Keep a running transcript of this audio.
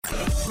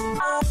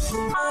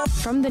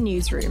From the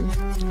newsroom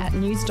at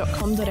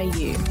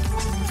news.com.au.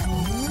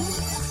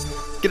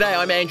 G'day,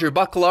 I'm Andrew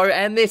Bucklow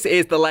and this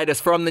is the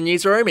latest from the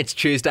newsroom. It's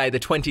Tuesday the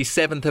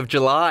 27th of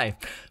July.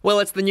 Well,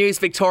 it's the news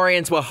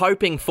Victorians were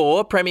hoping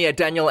for. Premier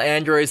Daniel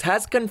Andrews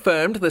has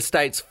confirmed the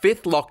state's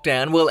fifth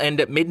lockdown will end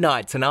at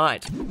midnight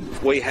tonight.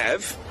 We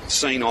have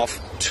seen off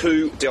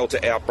 2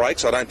 Delta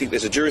outbreaks. I don't think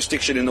there's a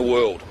jurisdiction in the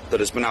world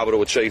that has been able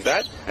to achieve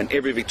that, and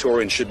every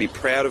Victorian should be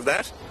proud of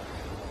that.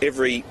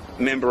 Every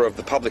member of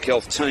the public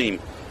health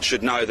team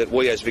should know that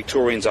we as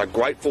Victorians are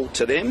grateful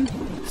to them.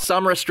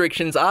 Some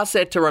restrictions are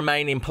set to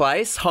remain in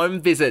place. Home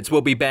visits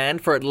will be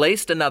banned for at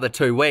least another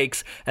 2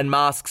 weeks and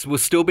masks will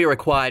still be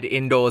required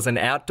indoors and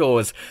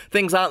outdoors.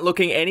 Things aren't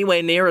looking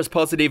anywhere near as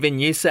positive in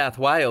New South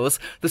Wales.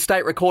 The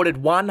state recorded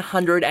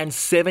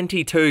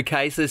 172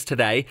 cases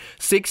today,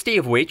 60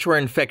 of which were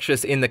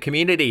infectious in the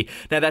community.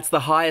 Now that's the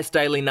highest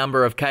daily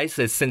number of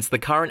cases since the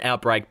current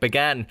outbreak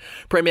began.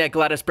 Premier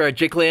Gladys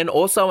Berejiklian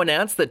also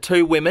announced that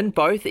 2 women,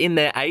 both in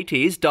their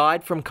 80s,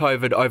 died from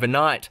COVID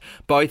overnight.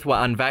 Both were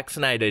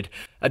unvaccinated.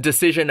 A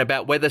decision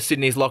about whether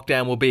Sydney's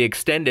lockdown will be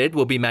extended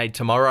will be made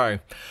tomorrow.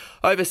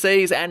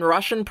 Overseas, and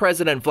Russian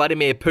President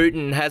Vladimir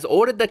Putin has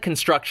ordered the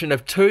construction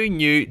of 2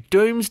 new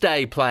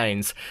doomsday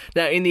planes.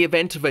 Now, in the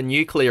event of a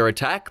nuclear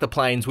attack, the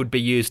planes would be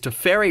used to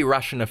ferry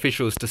Russian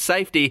officials to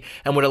safety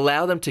and would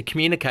allow them to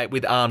communicate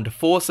with armed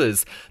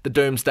forces. The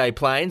doomsday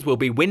planes will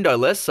be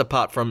windowless,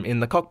 apart from in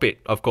the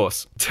cockpit, of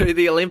course. To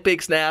the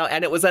Olympics now,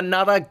 and it was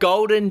another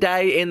golden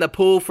day in the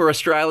pool for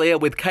Australia,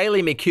 with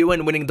Kaylee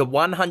McEwen winning the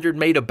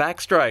 100-metre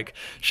backstroke.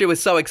 She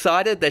was so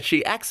excited that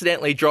she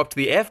accidentally dropped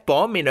the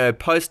F-bomb in her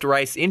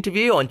post-race interview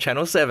on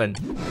Channel 7.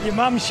 Your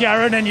mum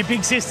Sharon and your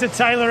big sister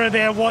Taylor are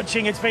there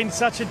watching. It's been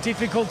such a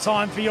difficult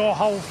time for your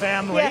whole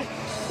family. Yeah.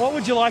 What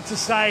would you like to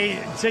say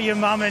to your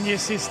mum and your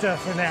sister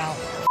for now?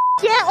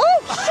 Yeah, oh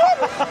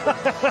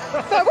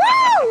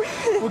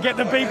shit! Woo! We'll get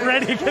the beep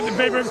ready,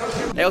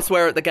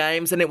 Elsewhere at the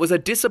Games, and it was a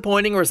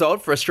disappointing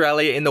result for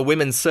Australia in the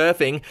women's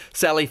surfing.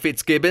 Sally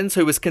Fitzgibbons,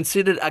 who was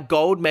considered a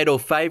gold medal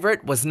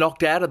favourite, was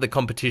knocked out of the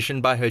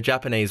competition by her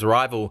Japanese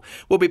rival.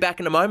 We'll be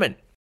back in a moment.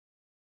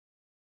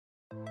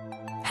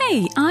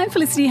 Hey, I'm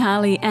Felicity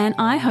Harley and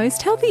I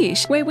host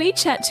Healthyish, where we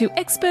chat to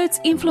experts,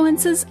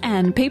 influencers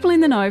and people in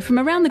the know from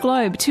around the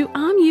globe to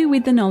arm you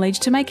with the knowledge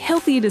to make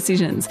healthier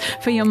decisions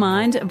for your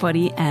mind,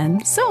 body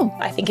and soul.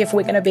 I think if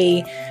we're going to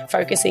be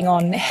focusing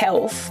on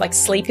health, like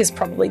sleep is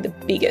probably the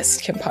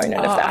biggest component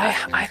of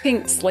that. I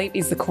think sleep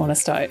is the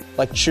cornerstone.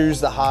 Like choose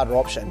the harder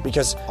option,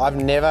 because I've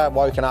never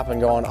woken up and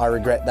gone, I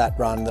regret that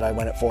run that I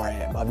went at 4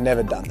 a.m. I've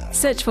never done that.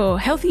 Search for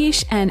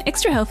Healthyish and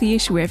Extra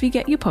Healthyish wherever you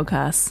get your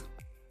podcasts.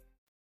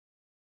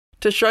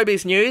 To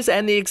showbiz news,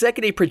 and the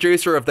executive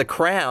producer of The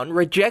Crown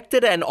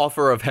rejected an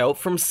offer of help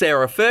from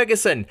Sarah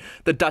Ferguson.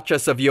 The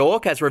Duchess of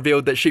York has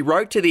revealed that she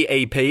wrote to the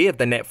EP of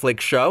the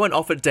Netflix show and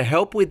offered to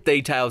help with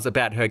details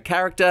about her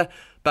character,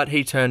 but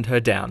he turned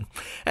her down.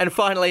 And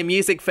finally,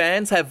 music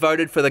fans have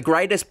voted for the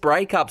greatest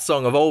breakup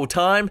song of all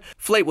time.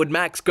 Fleetwood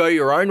Mac's Go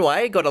Your Own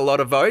Way got a lot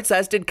of votes,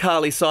 as did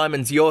Carly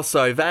Simon's You're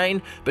So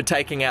Vain, but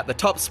taking out the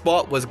top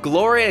spot was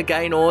Gloria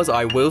Gaynor's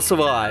I Will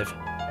Survive.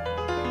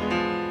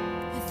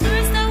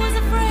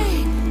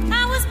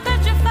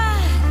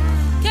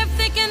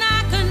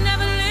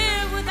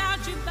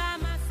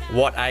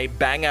 What a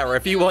banger.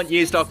 If you want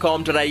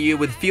news.com.au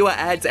with fewer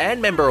ads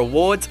and member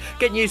awards,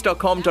 get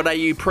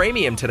news.com.au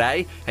premium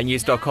today and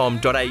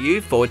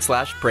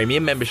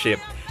news.com.au/premium membership.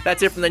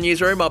 That's it from the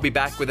newsroom. I'll be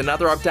back with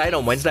another update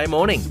on Wednesday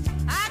morning.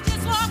 I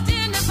just walked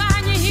in to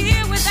find you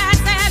here with that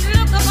sad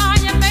look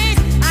upon your face.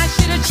 I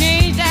should have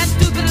changed that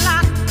stupid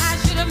lock. I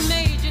should have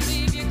made you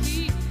leave your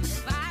key.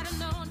 If I'd have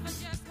known for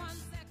just 1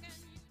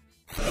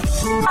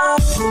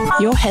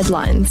 second. Your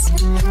headlines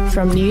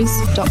from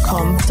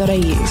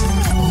news.com.au.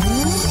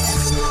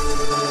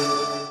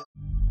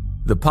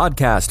 The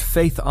podcast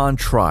Faith on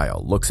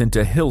Trial looks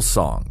into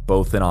Hillsong,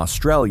 both in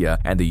Australia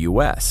and the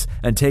US,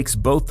 and takes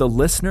both the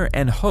listener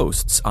and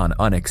hosts on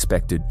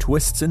unexpected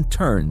twists and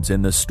turns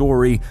in the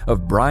story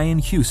of Brian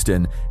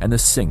Houston and the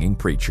Singing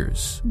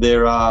Preachers.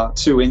 There are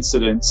 2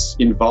 incidents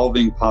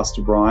involving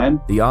Pastor Brian.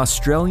 The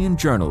Australian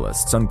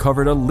journalists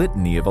uncovered a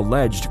litany of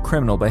alleged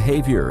criminal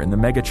behavior in the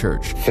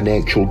megachurch.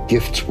 Financial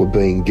gifts were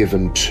being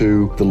given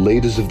to the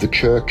leaders of the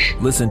church.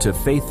 Listen to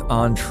Faith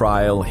on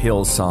Trial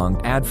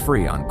Hillsong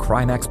ad-free on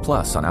Crimex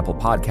Plus on Apple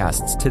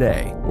Podcasts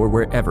today or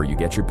wherever you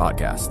get your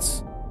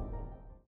podcasts.